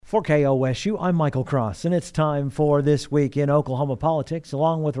For KOSU, I'm Michael Cross, and it's time for This Week in Oklahoma Politics,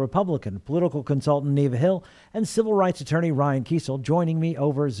 along with Republican political consultant Neva Hill and civil rights attorney Ryan Kiesel joining me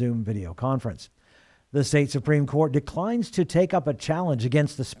over Zoom video conference. The state Supreme Court declines to take up a challenge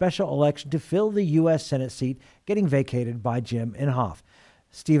against the special election to fill the U.S. Senate seat getting vacated by Jim Inhofe.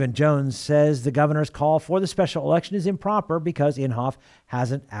 Stephen Jones says the governor's call for the special election is improper because Inhofe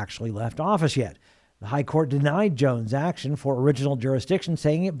hasn't actually left office yet. The High Court denied Jones' action for original jurisdiction,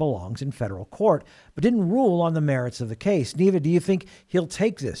 saying it belongs in federal court, but didn't rule on the merits of the case. Neva, do you think he'll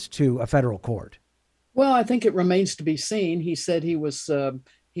take this to a federal court? Well, I think it remains to be seen. He said he was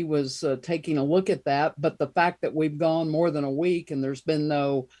taking a look at that, but the fact that we've gone more than a week and there's been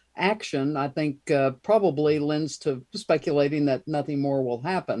no action, I think probably lends to speculating that nothing more will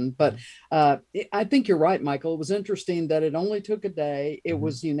happen. But I think you're right, Michael. It was interesting that it only took a day. It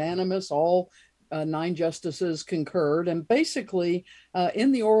was unanimous. All 9 justices concurred, and basically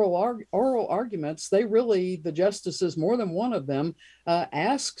in the oral arguments, the justices, more than one of them,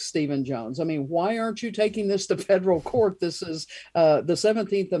 asked Stephen Jones, I mean, why aren't you taking this to federal court? This is the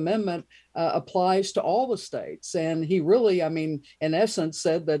 17th Amendment applies to all the states. And he really, in essence,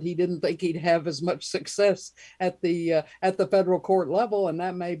 said that he didn't think he'd have as much success at the federal court level, and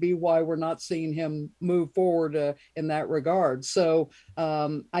that may be why we're not seeing him move forward in that regard. So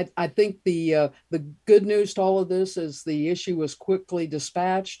I think the good news to all of this is the issue was quickly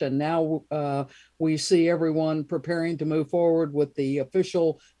dispatched, and now we see everyone preparing to move forward with the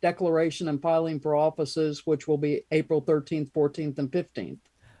official declaration and filing for offices, which will be April 13th, 14th, and 15th.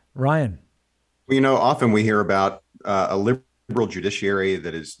 Ryan. Well, often we hear about a liberal judiciary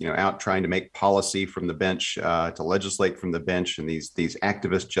that is, out trying to make policy from the bench, to legislate from the bench, and these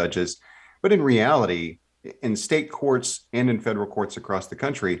activist judges. But in reality, in state courts and in federal courts across the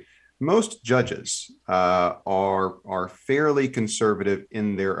country, most judges are fairly conservative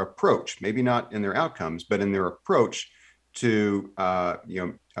in their approach, maybe not in their outcomes, but in their approach to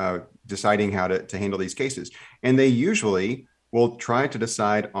deciding how to handle these cases. And they usually will try to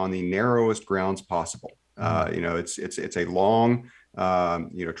decide on the narrowest grounds possible. It's a long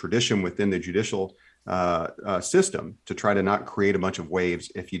tradition within the judicial system to try to not create a bunch of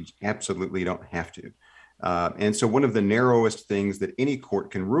waves if you absolutely don't have to. And so one of the narrowest things that any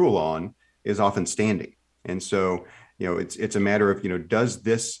court can rule on is often standing. And so, it's a matter of, does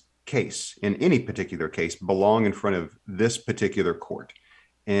this case in any particular case belong in front of this particular court?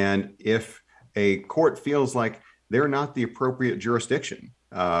 And if a court feels like they're not the appropriate jurisdiction,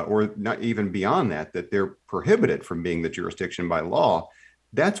 or not even beyond that they're prohibited from being the jurisdiction by law,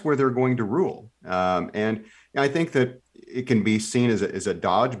 that's where they're going to rule. And I think that it can be seen as a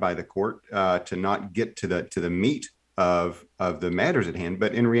dodge by the court to not get to the meat of the matters at hand.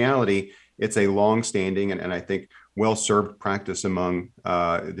 But in reality, it's a long-standing and I think well-served practice among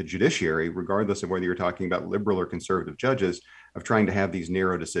the judiciary, regardless of whether you're talking about liberal or conservative judges, of trying to have these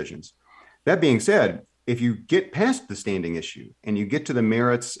narrow decisions. That being said, if you get past the standing issue and you get to the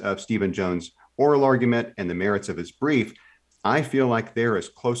merits of Stephen Jones' oral argument and the merits of his brief, I feel like they're as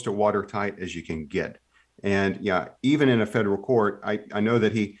close to watertight as you can get. And even in a federal court, I know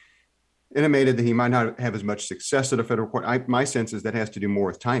that he intimated that he might not have as much success at a federal court. My sense is that has to do more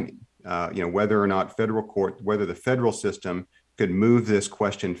with timing. Whether or not whether the federal system could move this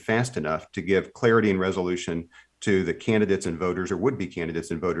question fast enough to give clarity and resolution to the candidates and voters, or would-be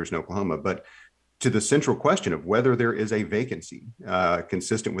candidates and voters in Oklahoma. But to the central question of whether there is a vacancy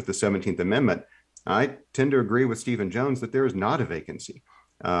consistent with the 17th Amendment, I tend to agree with Stephen Jones that there is not a vacancy.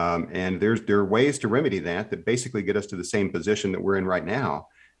 And there are ways to remedy that basically get us to the same position that we're in right now.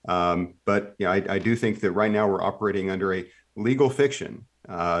 But I do think that right now we're operating under a legal fiction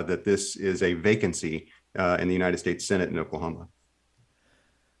that this is a vacancy in the United States Senate in Oklahoma.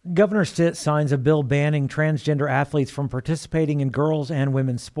 Governor Stitt signs a bill banning transgender athletes from participating in girls' and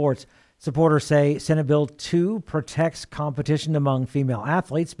women's sports. Supporters say Senate Bill 2 protects competition among female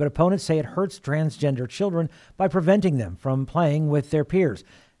athletes, but opponents say it hurts transgender children by preventing them from playing with their peers.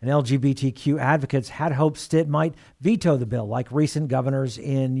 And LGBTQ advocates had hoped Stitt might veto the bill, like recent governors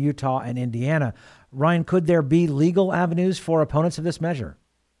in Utah and Indiana. Ryan, could there be legal avenues for opponents of this measure?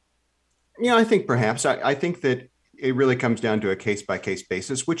 I think perhaps. I think that it really comes down to a case-by-case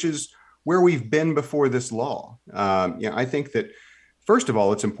basis, which is where we've been before this law. I think that first of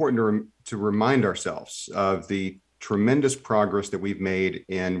all, it's important to remind ourselves of the tremendous progress that we've made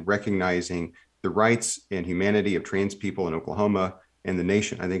in recognizing the rights and humanity of trans people in Oklahoma and the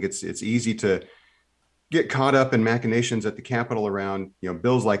nation. I think it's easy to get caught up in machinations at the Capitol around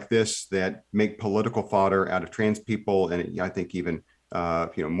bills like this that make political fodder out of trans people, and I think even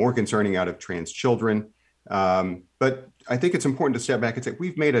more concerning, out of trans children. But I think it's important to step back and say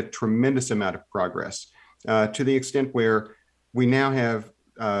we've made a tremendous amount of progress to the extent where we now have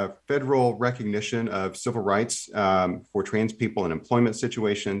federal recognition of civil rights for trans people in employment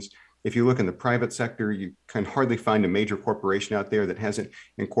situations. If you look in the private sector, you can hardly find a major corporation out there that hasn't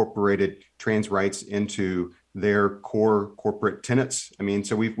incorporated trans rights into their core corporate tenets. I mean,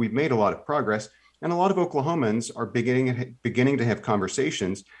 so we've made a lot of progress, and a lot of Oklahomans are beginning to have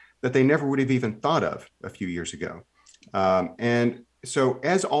conversations that they never would have even thought of a few years ago. And so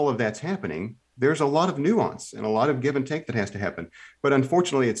as all of that's happening, there's a lot of nuance and a lot of give and take that has to happen. But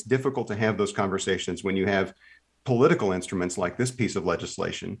unfortunately, it's difficult to have those conversations when you have political instruments like this piece of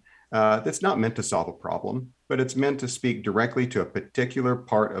legislation that's not meant to solve a problem, but it's meant to speak directly to a particular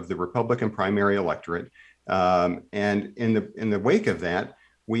part of the Republican primary electorate. And in the wake of that,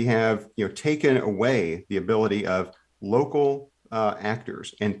 we have taken away the ability of local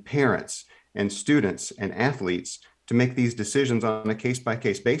actors and parents and students and athletes to make these decisions on a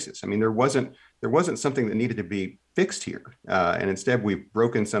case-by-case basis. I mean, there wasn't something that needed to be fixed here, and instead we've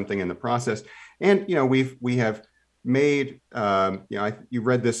broken something in the process. And we have made you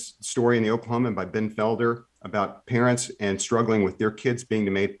read this story in the Oklahoman by Ben Felder about parents and struggling with their kids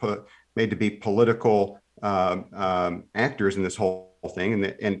being made to be political actors in this whole thing,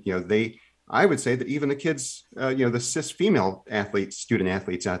 and I would say that even the kids, the cis female athletes, student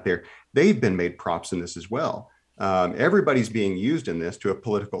athletes out there, they've been made props in this as well. Everybody's being used in this to a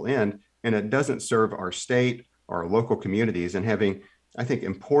political end, and it doesn't serve our state, our local communities, and having, I think,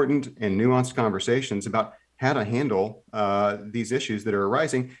 important and nuanced conversations about how to handle these issues that are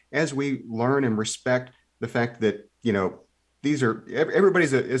arising as we learn and respect the fact that,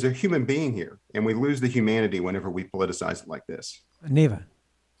 everybody's is a human being here, and we lose the humanity whenever we politicize it like this. Neva.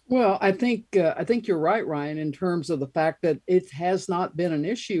 Well, I think you're right, Ryan, in terms of the fact that it has not been an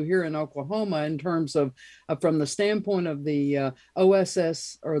issue here in Oklahoma in terms of from the standpoint of the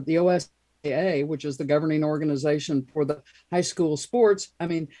OSS or the OSAA, which is the governing organization for the high school sports. I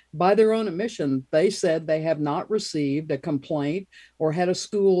mean, by their own admission, they said they have not received a complaint or had a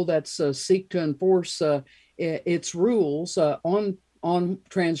school that's seek to enforce its rules on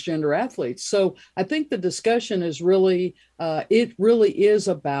transgender athletes. So I think the discussion is really, it really is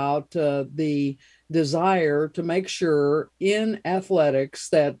about the desire to make sure in athletics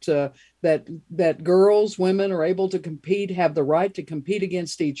that that girls, women are able to compete, have the right to compete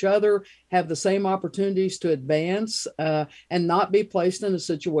against each other, have the same opportunities to advance, and not be placed in a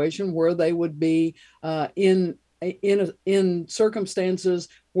situation where they would be in circumstances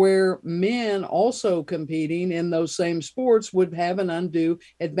where men also competing in those same sports would have an undue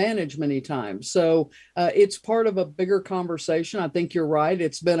advantage many times. So it's part of a bigger conversation. I think you're right.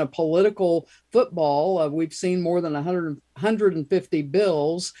 It's been a political football. We've seen more than 150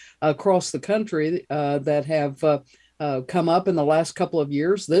 bills across the country that have come up in the last couple of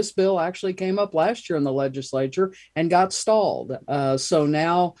years. This bill actually came up last year in the legislature and got stalled. So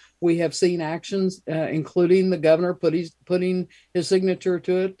now we have seen actions, including the governor putting his signature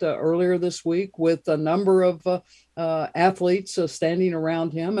to it earlier this week with a number of athletes standing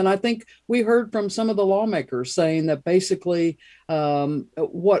around him. And I think we heard from some of the lawmakers saying that basically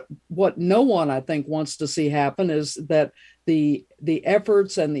what no one, I think, wants to see happen is that the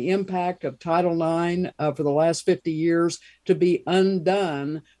efforts and the impact of Title IX for the last 50 years to be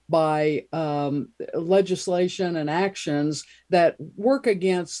undone by legislation and actions that work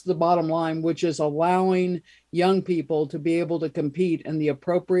against the bottom line, which is allowing young people to be able to compete in the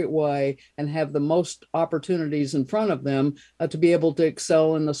appropriate way and have the most opportunities in front of them to be able to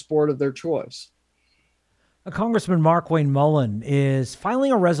excel in the sport of their choice. Congressman Markwayne Mullin is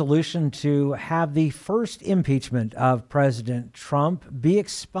filing a resolution to have the first impeachment of President Trump be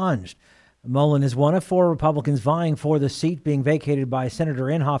expunged. Mullin is one of four Republicans vying for the seat being vacated by Senator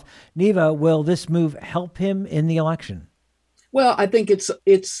Inhofe. Neva, will this move help him in the election? Well, I think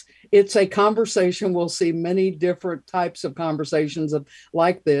it's a conversation. We'll see many different types of conversations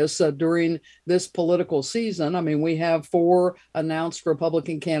like this during this political season. I mean, we have four announced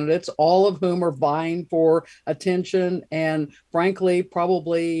Republican candidates, all of whom are vying for attention and, frankly,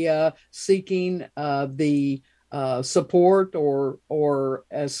 probably seeking the support or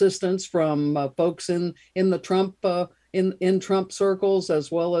assistance from folks in the Trump in Trump circles,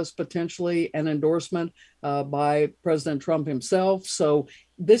 as well as potentially an endorsement by President Trump himself. So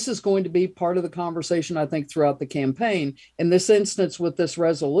this is going to be part of the conversation, I think, throughout the campaign. In this instance, with this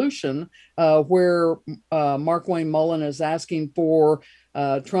resolution, where Markwayne Mullin is asking for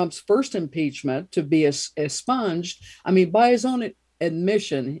Trump's first impeachment to be expunged, I mean, by his own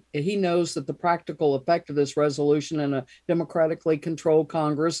admission. He knows that the practical effect of this resolution in a democratically controlled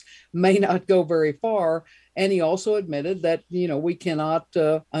Congress may not go very far. And he also admitted that, we cannot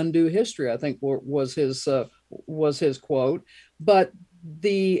undo history, I think was his quote. But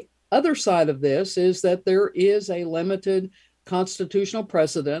the other side of this is that there is a limited constitutional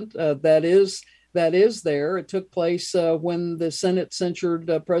precedent that is there. It took place when the Senate censured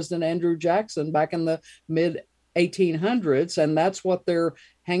President Andrew Jackson back in the mid 1800s, and that's what they're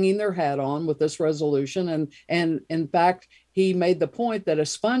hanging their hat on with this resolution. And in fact, he made the point that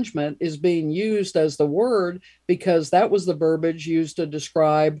expungement is being used as the word because that was the verbiage used to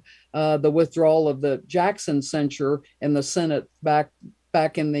describe the withdrawal of the Jackson censure in the Senate back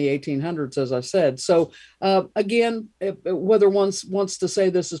in the 1800s, as I said. So again, whether one wants to say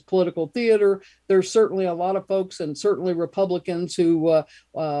this is political theater, there's certainly a lot of folks and certainly Republicans who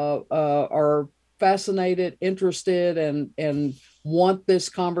are fascinated, interested, and want this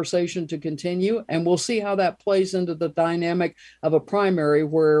conversation to continue. And we'll see how that plays into the dynamic of a primary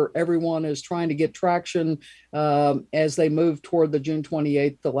where everyone is trying to get traction as they move toward the June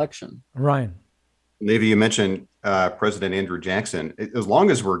 28th election. Ryan. Navy, you mentioned President Andrew Jackson. As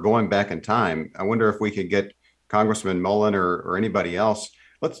long as we're going back in time, I wonder if we could get Congressman Mullen or anybody else.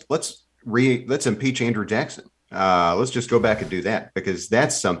 Let's impeach Andrew Jackson. Let's just go back and do that, because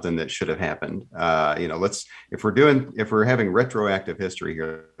that's something that should have happened. If we're having retroactive history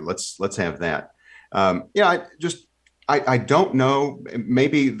here, let's have that. I don't know.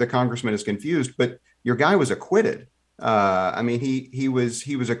 Maybe the congressman is confused, but your guy was acquitted. He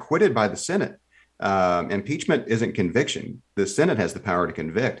was acquitted by the Senate. Impeachment isn't conviction. The Senate has the power to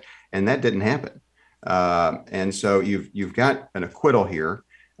convict, and that didn't happen. And so you've got an acquittal here.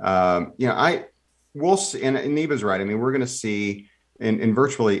 We'll see, and Neva's right. We're going to see in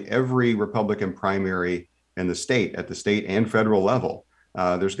virtually every Republican primary in the state, at the state and federal level,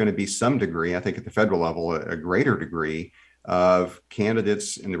 there's going to be some degree, I think at the federal level, a greater degree of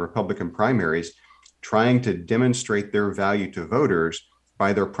candidates in the Republican primaries trying to demonstrate their value to voters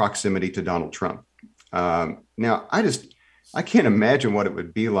by their proximity to Donald Trump. Now, I can't imagine what it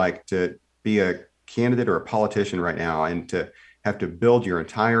would be like to be a candidate or a politician right now and to have to build your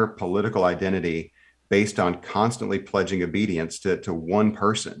entire political identity based on constantly pledging obedience to one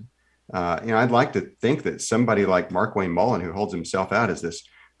person. I'd like to think that somebody like Markwayne Mullin, who holds himself out as this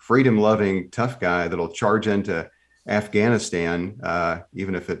freedom-loving, tough guy that'll charge into Afghanistan,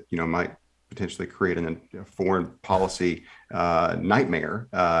 even if it might potentially create a foreign policy nightmare.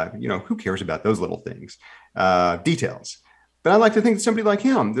 Who cares about those little things, details? But I'd like to think that somebody like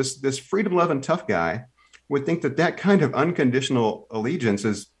him, this freedom-loving, tough guy, would think that kind of unconditional allegiance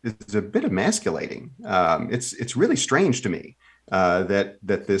is a bit emasculating. It's really strange to me that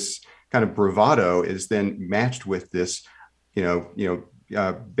this kind of bravado is then matched with this,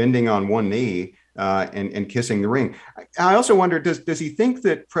 bending on one knee and kissing the ring. I also wonder, does he think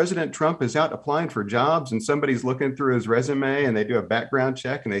that President Trump is out applying for jobs and somebody's looking through his resume and they do a background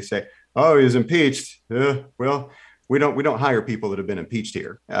check and they say, oh, he's impeached. Well, we don't hire people that have been impeached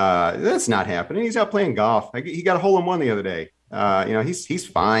here. That's not happening. He's out playing golf. He got a hole-in-one the other day. He's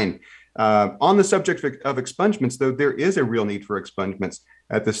fine. On the subject of expungements, though, there is a real need for expungements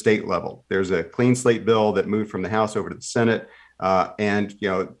at the state level. There's a clean slate bill that moved from the House over to the Senate. And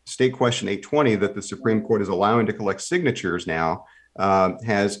State Question 820 that the Supreme Court is allowing to collect signatures now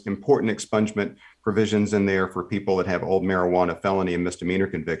has important expungement provisions in there for people that have old marijuana felony and misdemeanor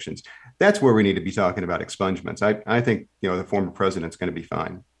convictions. That's where we need to be talking about expungements. I think the former president's going to be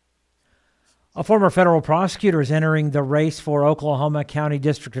fine. A former federal prosecutor is entering the race for Oklahoma County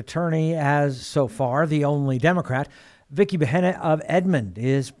District Attorney as, so far, the only Democrat. Vicki Behena of Edmond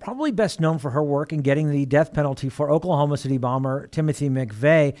is probably best known for her work in getting the death penalty for Oklahoma City bomber Timothy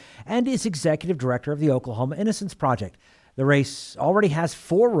McVeigh and is executive director of the Oklahoma Innocence Project. The race already has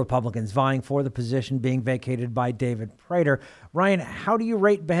 4 Republicans vying for the position being vacated by David Prater. Ryan, how do you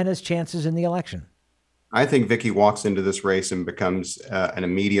rate Behena's chances in the election? I think Vicki walks into this race and becomes an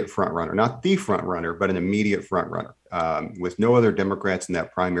immediate front runner, not the front runner, but an immediate front runner with no other Democrats in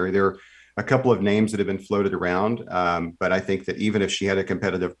that primary. There are a couple of names that have been floated around, but I think that even if she had a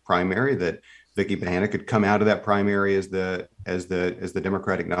competitive primary, that Vicki Behena could come out of that primary as the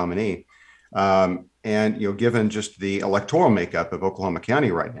Democratic nominee. And given just the electoral makeup of Oklahoma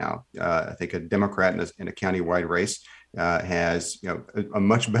County right now, I think a Democrat in a county-wide race has a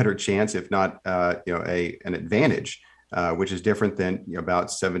much better chance, if not an advantage, which is different than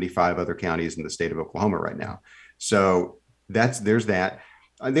about 75 other counties in the state of Oklahoma right now. So there's that.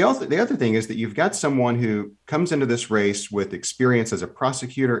 The other thing is that you've got someone who comes into this race with experience as a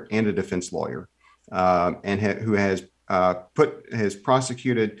prosecutor and a defense lawyer, and who has has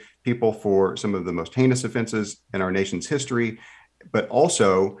prosecuted people for some of the most heinous offenses in our nation's history, but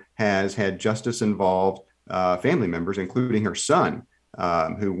also has had justice involve family members, including her son,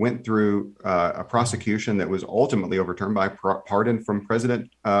 who went through a prosecution that was ultimately overturned by pardon from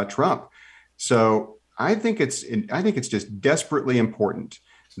President Trump. So I think it's just desperately important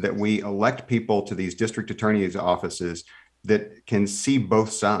that we elect people to these district attorneys' offices that can see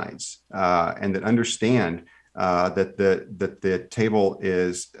both sides and that understand that the table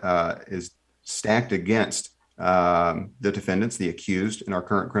is stacked against the defendants, the accused in our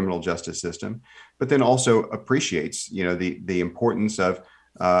current criminal justice system, but then also appreciates, the importance of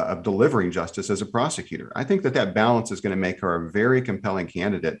delivering justice as a prosecutor. I think that balance is going to make her a very compelling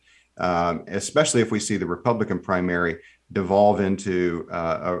candidate, especially if we see the Republican primary devolve into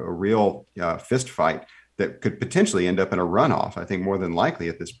a real fist fight that could potentially end up in a runoff. I think more than likely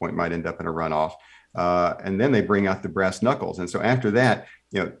at this point might end up in a runoff. And then they bring out the brass knuckles. And so after that,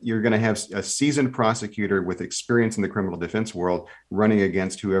 you're going to have a seasoned prosecutor with experience in the criminal defense world running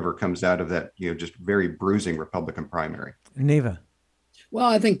against whoever comes out of that, just very bruising Republican primary. Neva. Well,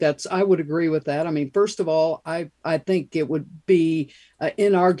 I would agree with that. I mean, first of all, I think it would be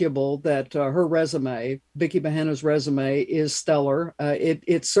inarguable that her resume, Vicky Bahana's resume, is stellar.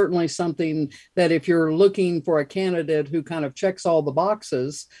 It's certainly something that if you're looking for a candidate who kind of checks all the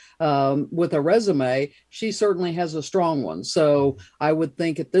boxes with a resume, she certainly has a strong one. So I would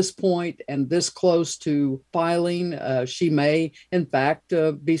think at this point and this close to filing, she may, in fact,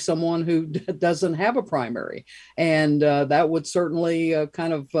 be someone who doesn't have a primary. And that would certainly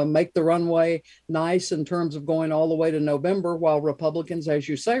kind of make the runway nice in terms of going all the way to November, while Republicans, as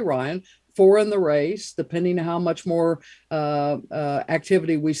you say, Ryan, 4 in the race, depending on how much more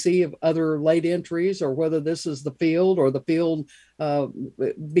activity we see of other late entries, or whether this is the field or the field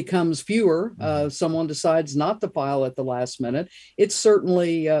becomes fewer. Someone decides not to file at the last minute. It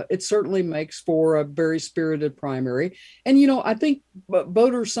certainly makes for a very spirited primary. And I think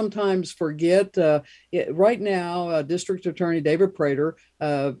voters sometimes forget. Right now, District Attorney David Prater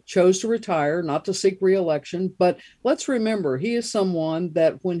chose to retire, not to seek re-election. But let's remember, he is someone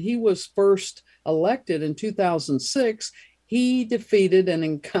that when he was first elected in 2006, he defeated an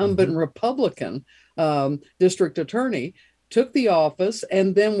incumbent Republican district attorney, took the office,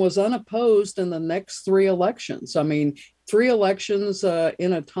 and then was unopposed in the next 3 elections. I mean, 3 elections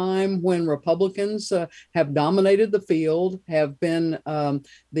in a time when Republicans have dominated the field, have been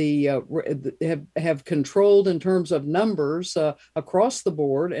have controlled in terms of numbers across the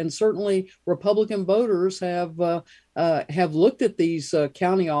board, and certainly Republican voters have looked at these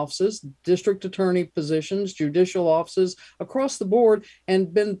county offices, district attorney positions, judicial offices across the board,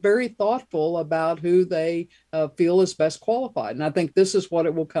 and been very thoughtful about who they feel is best qualified. And I think this is what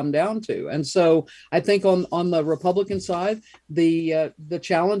it will come down to. And so I think on the Republican side, the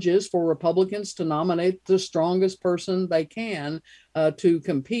challenge is for Republicans to nominate the strongest person they can to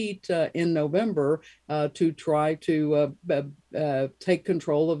compete in November to try to take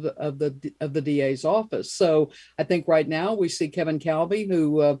control of the DA's office. So I think right now we see Kevin Calvey,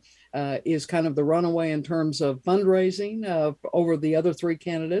 who is kind of the runaway in terms of fundraising over the other 3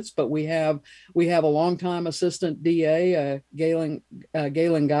 candidates. But we have a longtime assistant DA, Galen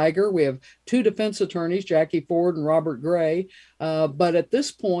Geiger. We have 2 defense attorneys, Jackie Ford and Robert Gray. But at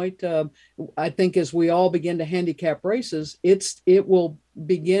this point, I think as we all begin to handicap races, it will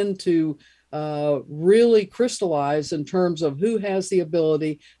begin to really crystallize in terms of who has the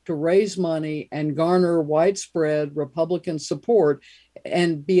ability to raise money and garner widespread Republican support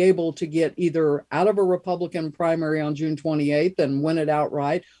and be able to get either out of a Republican primary on June 28th and win it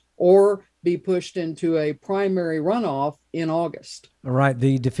outright, or be pushed into a primary runoff in August. All right.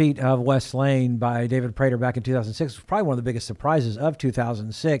 The defeat of Wes Lane by David Prater back in 2006 was probably one of the biggest surprises of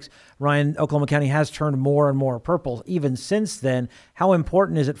 2006. Ryan, Oklahoma County has turned more and more purple even since then. How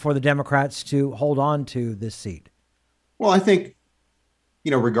important is it for the Democrats to hold on to this seat? Well, I think,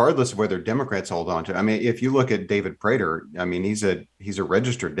 regardless of whether Democrats hold on to, I mean, if you look at David Prater, I mean, he's a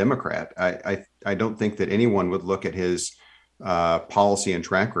registered Democrat. I don't think that anyone would look at his policy and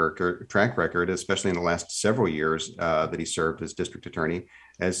track record, especially in the last several years that he served as district attorney,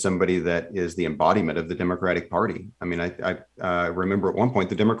 as somebody that is the embodiment of the Democratic Party. I mean, I remember at one point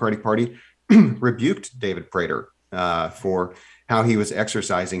the Democratic Party rebuked David Prater for how he was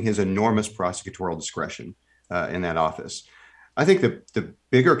exercising his enormous prosecutorial discretion in that office. I think the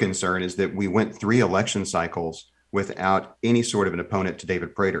bigger concern is that we went 3 election cycles without any sort of an opponent to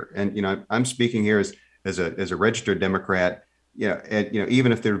David Prater. And, I'm speaking here as a registered Democrat.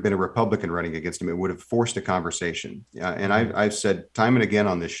 Even if there had been a Republican running against him, it would have forced a conversation. And I've said time and again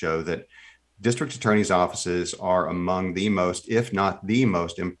on this show that district attorneys' offices are among the most, if not the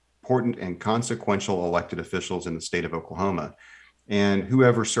most important and consequential elected officials in the state of Oklahoma. And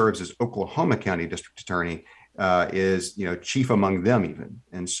whoever serves as Oklahoma County District Attorney is, chief among them even.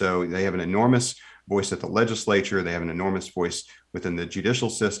 And so they have an enormous voice at the legislature. They have an enormous voice within the judicial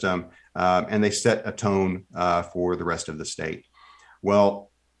system, and they set a tone for the rest of the state.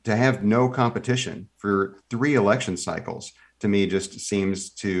 Well, to have no competition for 3 election cycles, to me, just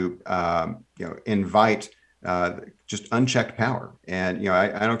seems to invite just unchecked power. And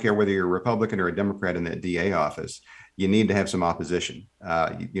I don't care whether you're a Republican or a Democrat in the DA office. You need to have some opposition.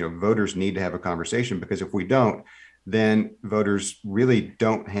 Voters need to have a conversation, because if we don't, then voters really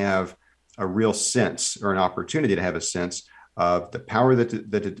don't have a real sense or an opportunity to have a sense of the power that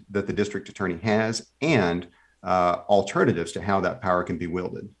the district attorney has, and alternatives to how that power can be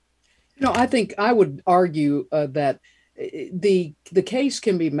wielded. I think I would argue that the case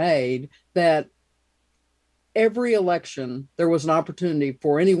can be made that every election there was an opportunity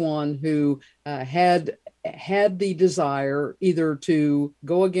for anyone who had the desire either to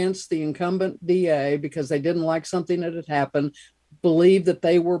go against the incumbent DA because they didn't like something that had happened, believe that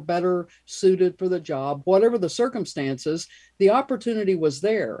they were better suited for the job, whatever the circumstances, the opportunity was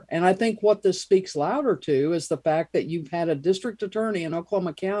there. And I think what this speaks louder to is the fact that you've had a district attorney in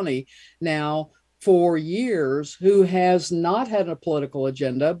Oklahoma County now for years who has not had a political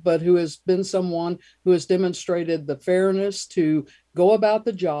agenda, but who has been someone who has demonstrated the fairness to go about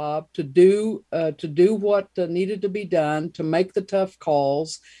the job, to do what needed to be done, to make the tough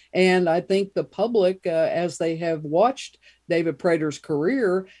calls. And I think the public, as they have watched David Prater's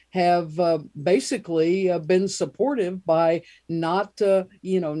career, have basically been supportive by not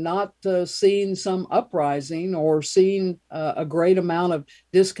seeing some uprising or seeing a great amount of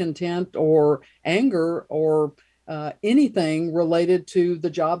discontent or anger or anything related to the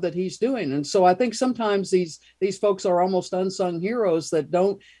job that he's doing. And so I think sometimes these folks are almost unsung heroes that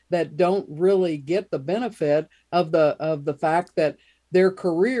don't really get the benefit of the fact that their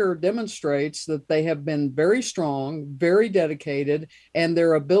career demonstrates that they have been very strong, very dedicated, and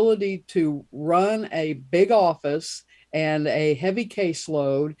their ability to run a big office and a heavy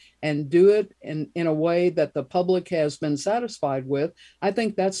caseload and do it in a way that the public has been satisfied with. I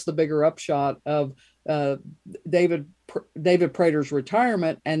think that's the bigger upshot of David Prater's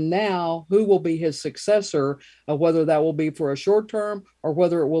retirement, and now who will be his successor, whether that will be for a short term or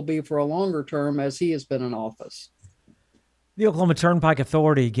whether it will be for a longer term as he has been in office. The Oklahoma Turnpike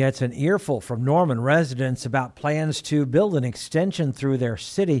Authority gets an earful from Norman residents about plans to build an extension through their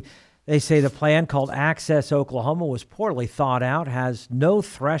city. They say the plan, called Access Oklahoma, was poorly thought out, has no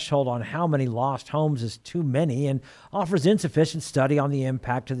threshold on how many lost homes is too many, and offers insufficient study on the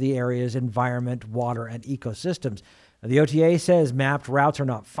impact of the area's environment, water, and ecosystems. The OTA says mapped routes are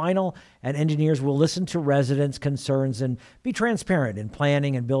not final, and engineers will listen to residents' concerns and be transparent in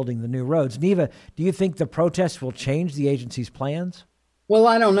planning and building the new roads. Neva, do you think the protests will change the agency's plans? Well,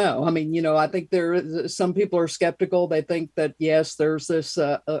 I don't know. I mean, I think some people are skeptical. They think that, yes, there's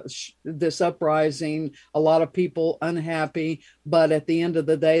this uprising, a lot of people unhappy, but at the end of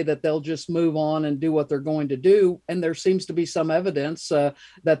the day that they'll just move on and do what they're going to do. And there seems to be some evidence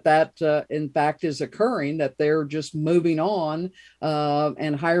that in fact is occurring, that they're just moving on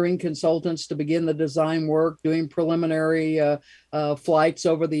and hiring consultants to begin the design work, doing preliminary flights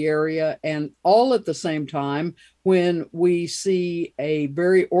over the area, and all at the same time when we see a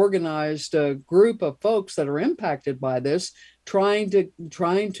very organized group of folks that are impacted by this trying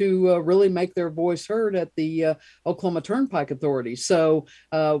to really make their voice heard at the Oklahoma Turnpike Authority. So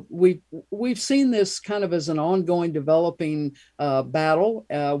we've seen this kind of as an ongoing developing battle,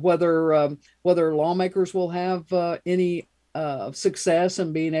 whether lawmakers will have any success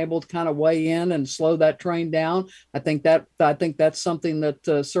in being able to kind of weigh in and slow that train down. I think that's something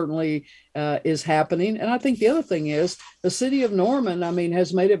that certainly is happening. And I think the other thing is the city of Norman,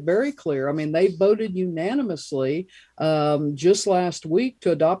 has made it very clear. They voted unanimously just last week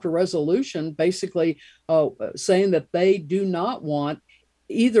to adopt a resolution basically saying that they do not want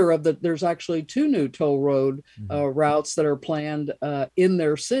either of there's actually 2 new toll road routes that are planned in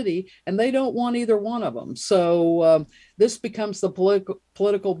their city, and they don't want either one of them. So this becomes the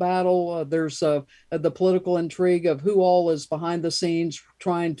political battle. There's the political intrigue of who all is behind the scenes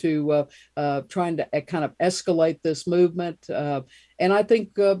trying to kind of escalate this movement. And I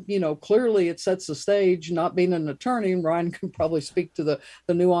think, clearly it sets the stage. Not being an attorney, Ryan can probably speak to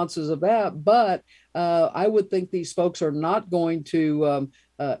the nuances of that, but I would think these folks are not going to,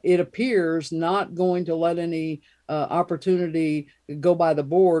 it appears, not going to let any opportunity go by the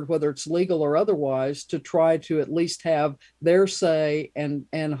board, whether it's legal or otherwise, to try to at least have their say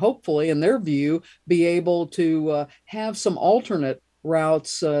and hopefully, in their view, be able to have some alternate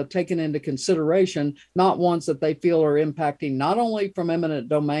routes taken into consideration, not ones that they feel are impacting not only from eminent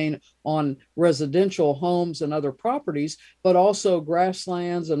domain on residential homes and other properties, but also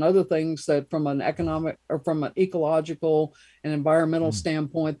grasslands and other things that from an economic or from an ecological and environmental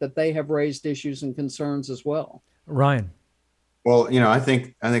standpoint that they have raised issues and concerns as well. Ryan. Well, I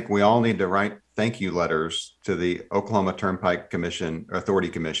think we all need to write thank you letters to the Oklahoma Turnpike Commission, Authority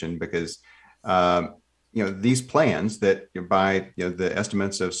Commission, because these plans that by the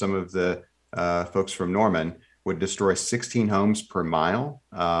estimates of some of the folks from Norman would destroy 16 homes per mile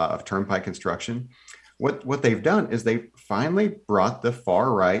of turnpike construction. What they've done is they finally brought the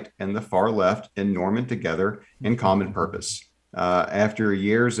far right and the far left in Norman together in common purpose. After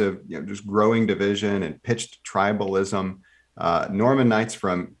years of just growing division and pitched tribalism, Normanites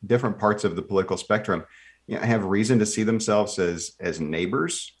from different parts of the political spectrum have reason to see themselves as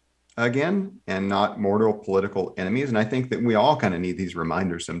neighbors again and not mortal political enemies. And I think that we all kind of need these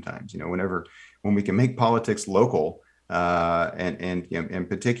reminders sometimes, when we can make politics local, and in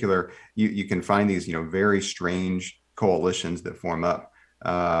particular, you can find these very strange coalitions that form up.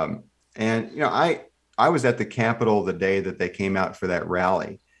 I was at the Capitol the day that they came out for that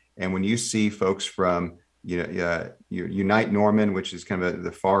rally, and when you see folks from Unite Norman, which is kind of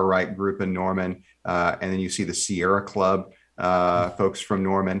the far right group in Norman, and then you see the Sierra Club folks from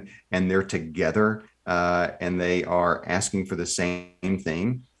Norman, and they're together and they are asking for the same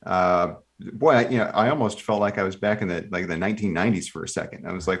thing. I almost felt like I was back in the 1990s for a second.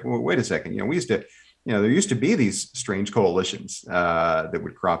 I was like, well, wait a second. We used to, there used to be these strange coalitions that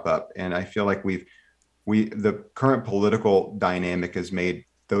would crop up, and I feel like the current political dynamic has made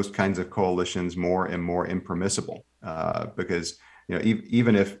those kinds of coalitions more and more impermissible because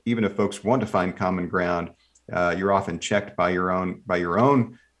even if folks want to find common ground, you're often checked by your own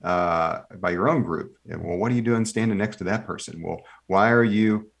group. Well, what are you doing standing next to that person? Well, why are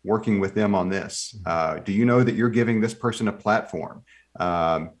you working with them on this? Do you know that you're giving this person a platform?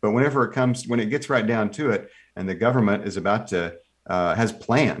 But when it gets right down to it, and the government is about to has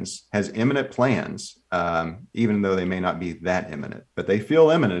imminent plans, even though they may not be that imminent, but they feel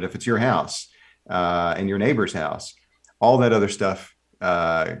imminent if it's your house and your neighbor's house. All that other stuff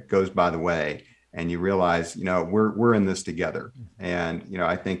goes by the way. And you realize, we're in this together. And,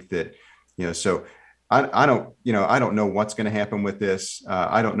 I think that, so I don't know what's going to happen with this.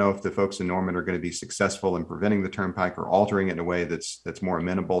 I don't know if the folks in Norman are going to be successful in preventing the turnpike or altering it in a way that's more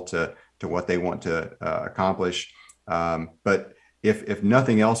amenable to what they want to accomplish. But if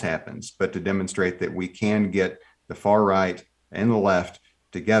nothing else happens, but to demonstrate that we can get the far right and the left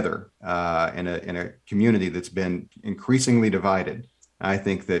together in a community that's been increasingly divided, I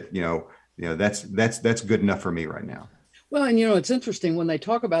think that, that's good enough for me right now. Well, and it's interesting when they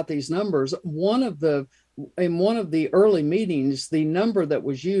talk about these numbers. In one of the early meetings, the number that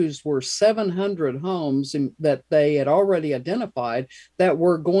was used were 700 homes that they had already identified that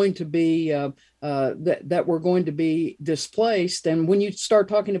were going to be that were going to be displaced. And when you start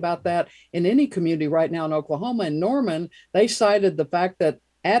talking about that in any community right now in Oklahoma, in Norman, they cited the fact that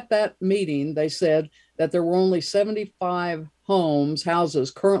at that meeting, they said that there were only 75 houses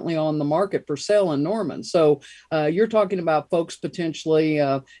currently on the market for sale in Norman. So you're talking about folks potentially,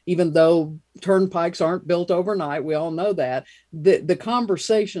 even though turnpikes aren't built overnight, we all know that, the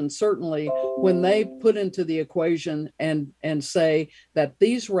conversation certainly when they put into the equation and say that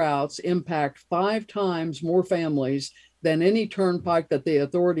these routes impact 5 times more families than any turnpike that the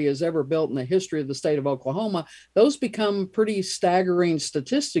authority has ever built in the history of the state of Oklahoma, those become pretty staggering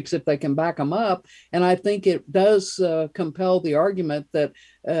statistics if they can back them up. And I think it does compel the argument that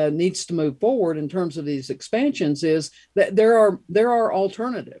needs to move forward in terms of these expansions is that there are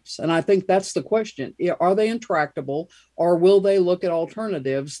alternatives. And I think that's the question. Are they intractable, or will they look at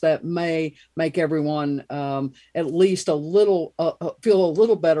alternatives that may make everyone at least a little feel a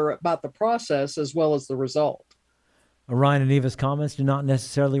little better about the process as well as the result? Ryan and Eva's comments do not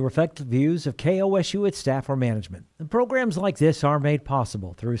necessarily reflect the views of KOSU, its staff, or management. And programs like this are made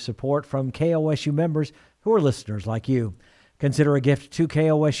possible through support from KOSU members who are listeners like you. Consider a gift to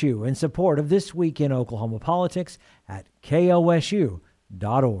KOSU in support of This Week in Oklahoma Politics at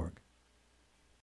kosu.org.